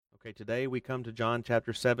Okay, today we come to John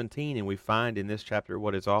chapter 17, and we find in this chapter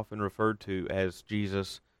what is often referred to as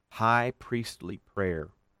Jesus' high priestly prayer.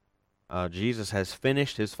 Jesus has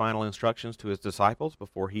finished his final instructions to his disciples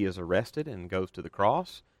before he is arrested and goes to the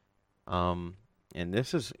cross. And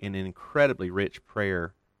this is an incredibly rich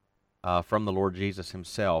prayer from the Lord Jesus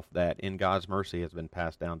himself that in God's mercy has been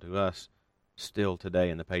passed down to us still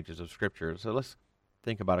today in the pages of Scripture. So let's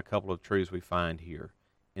think about a couple of truths we find here.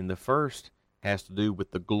 In the first has to do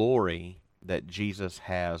with the glory that Jesus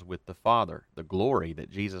has with the Father. The glory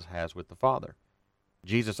that Jesus has with the Father.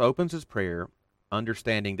 Jesus opens his prayer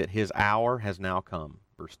understanding that his hour has now come,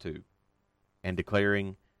 verse 2, and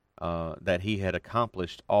declaring that he had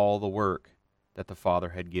accomplished all the work that the Father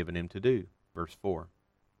had given him to do, verse 4.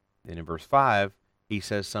 Then in verse 5, he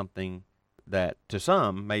says something that to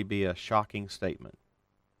some may be a shocking statement.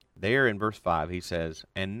 There in verse 5, he says,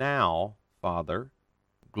 "And now, Father,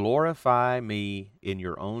 glorify me in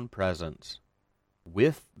your own presence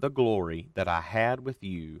with the glory that I had with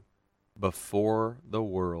you before the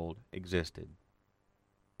world existed."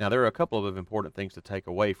 Now, there are a couple of important things to take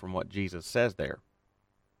away from what Jesus says there.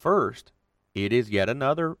 First, it is yet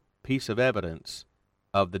another piece of evidence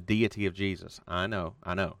of the deity of Jesus. I know.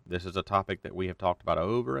 This is a topic that we have talked about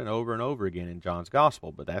over and over and over again in John's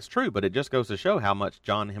Gospel, but that's true. But it just goes to show how much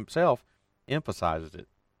John himself emphasizes it.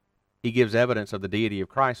 He gives evidence of the deity of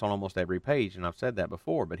Christ on almost every page, and I've said that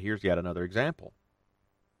before, but here's yet another example.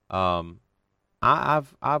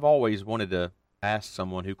 I've always wanted to ask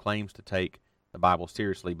someone who claims to take the Bible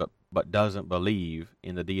seriously but doesn't believe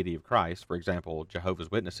in the deity of Christ, for example, Jehovah's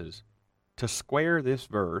Witnesses, to square this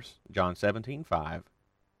verse, John 17:5,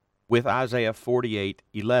 with Isaiah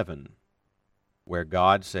 48:11, where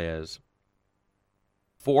God says,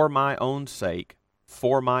 for my own sake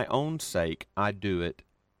I do it,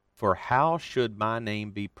 for how should my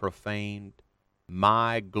name be profaned?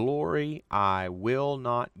 My glory I will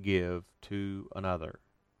not give to another.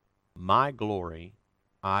 My glory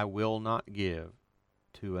I will not give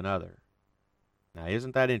to another. Now,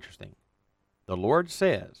 isn't that interesting? The Lord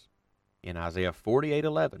says in Isaiah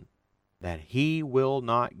 48:11 that he will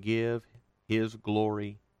not give his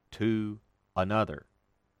glory to another.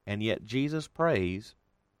 And yet Jesus prays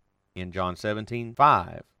in John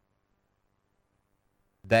 17:5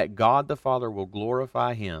 that God the Father will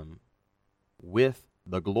glorify him with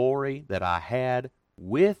the glory that I had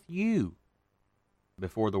with you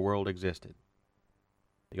before the world existed.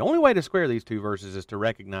 The only way to square these two verses is to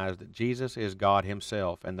recognize that Jesus is God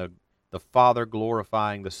himself, and the Father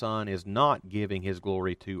glorifying the Son is not giving his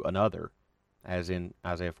glory to another, as in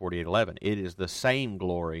Isaiah 48:11. It is the same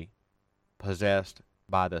glory possessed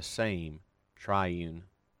by the same triune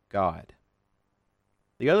God.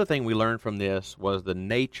 The other thing we learned from this was the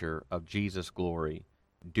nature of Jesus' glory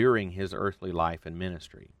during his earthly life and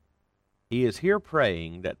ministry. He is here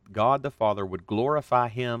praying that God the Father would glorify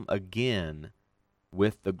him again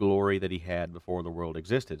with the glory that he had before the world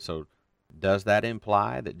existed. So does that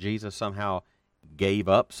imply that Jesus somehow gave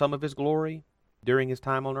up some of his glory during his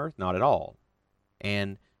time on earth? Not at all.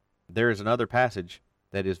 And there is another passage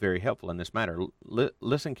that is very helpful in this matter.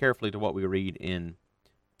 Listen carefully to what we read in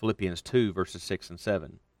Philippians 2, verses 6 and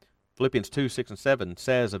 7. Philippians 2, 6 and 7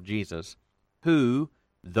 says of Jesus, who,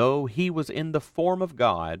 though he was in the form of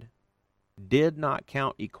God, did not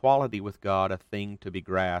count equality with God a thing to be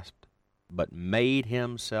grasped, but made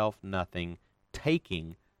himself nothing,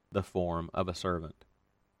 taking the form of a servant.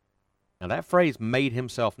 Now that phrase, made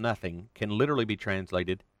himself nothing, can literally be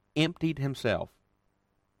translated, emptied himself.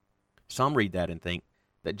 Some read that and think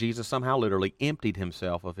that Jesus somehow literally emptied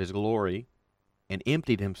himself of his glory and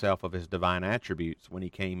emptied himself of his divine attributes when he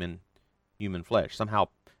came in human flesh.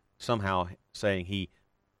 Somehow saying he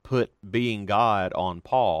put being God on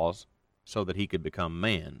pause so that he could become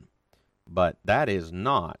man. But that is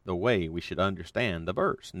not the way we should understand the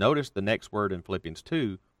verse. Notice the next word in Philippians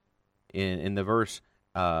 2, in the verse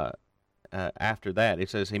after that, it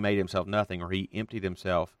says he made himself nothing, or he emptied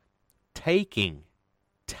himself, taking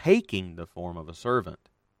the form of a servant.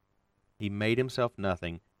 He made himself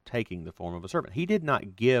nothing, taking the form of a servant. He did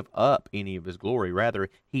not give up any of his glory. Rather,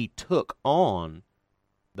 he took on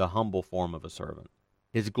the humble form of a servant.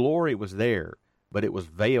 His glory was there, but it was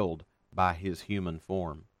veiled by his human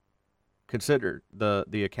form. Consider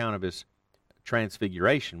the account of his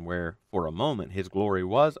transfiguration, where for a moment his glory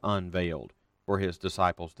was unveiled for his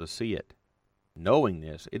disciples to see it. Knowing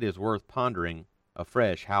this, it is worth pondering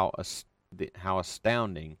afresh how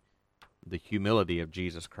astounding the humility of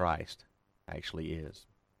Jesus Christ actually is.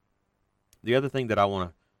 The other thing that I want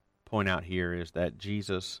to point out here is that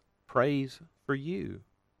Jesus prays for you.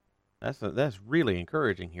 That's really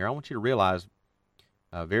encouraging here. I want you to realize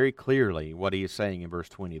very clearly what he is saying in verse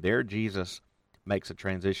 20. There Jesus makes a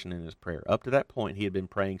transition in his prayer. Up to that point, he had been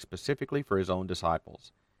praying specifically for his own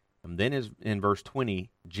disciples. And then in verse 20,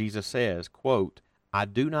 Jesus says, quote, I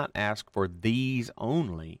do not ask for these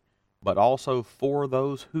only, but also for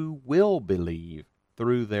those who will believe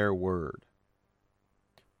through their word.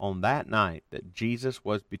 On that night that Jesus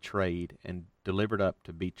was betrayed and delivered up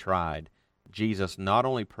to be tried, Jesus not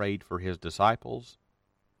only prayed for his disciples,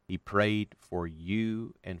 he prayed for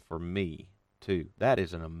you and for me too. That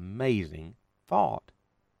is an amazing thought.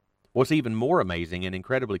 What's even more amazing and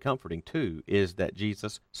incredibly comforting too is that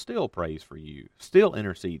Jesus still prays for you, still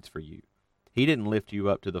intercedes for you. He didn't lift you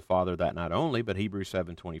up to the Father that night only, but Hebrews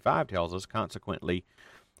 7:25 tells us, consequently,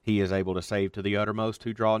 he is able to save to the uttermost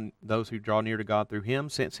those who draw near to God through him,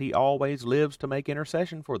 since he always lives to make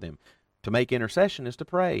intercession for them. To make intercession is to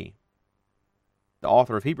pray. The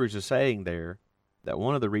author of Hebrews is saying there that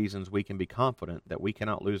one of the reasons we can be confident that we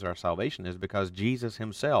cannot lose our salvation is because Jesus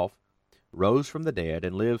himself rose from the dead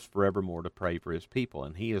and lives forevermore to pray for his people.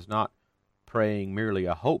 And he is not praying merely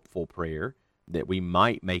a hopeful prayer that we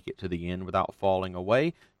might make it to the end without falling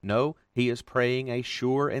away. No, he is praying a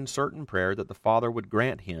sure and certain prayer that the Father would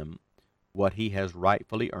grant him what he has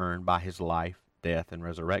rightfully earned by his life, death, and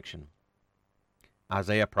resurrection.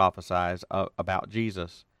 Isaiah prophesies about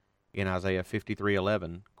Jesus in Isaiah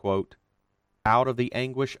 53:11, quote, out of the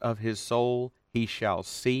anguish of his soul he shall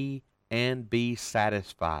see and be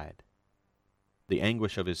satisfied. The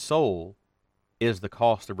anguish of his soul is the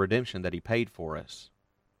cost of redemption that he paid for us.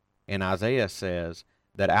 And Isaiah says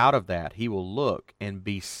that out of that he will look and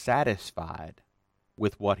be satisfied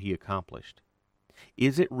with what he accomplished.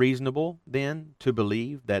 Is it reasonable then to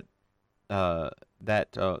believe that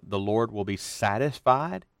the Lord will be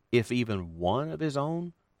satisfied if even one of his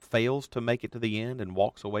own fails to make it to the end and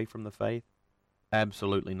walks away from the faith?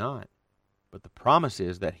 Absolutely not. But the promise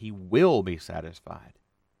is that he will be satisfied,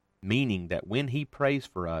 meaning that when he prays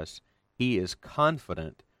for us, he is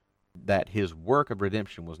confident that his work of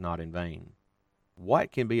redemption was not in vain.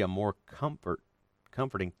 What can be a more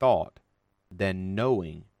comforting thought than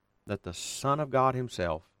knowing that the Son of God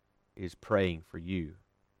himself is praying for you?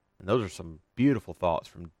 And those are some beautiful thoughts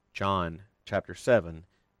from John chapter 17,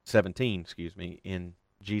 in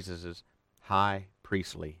Jesus' high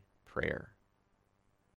priestly prayer.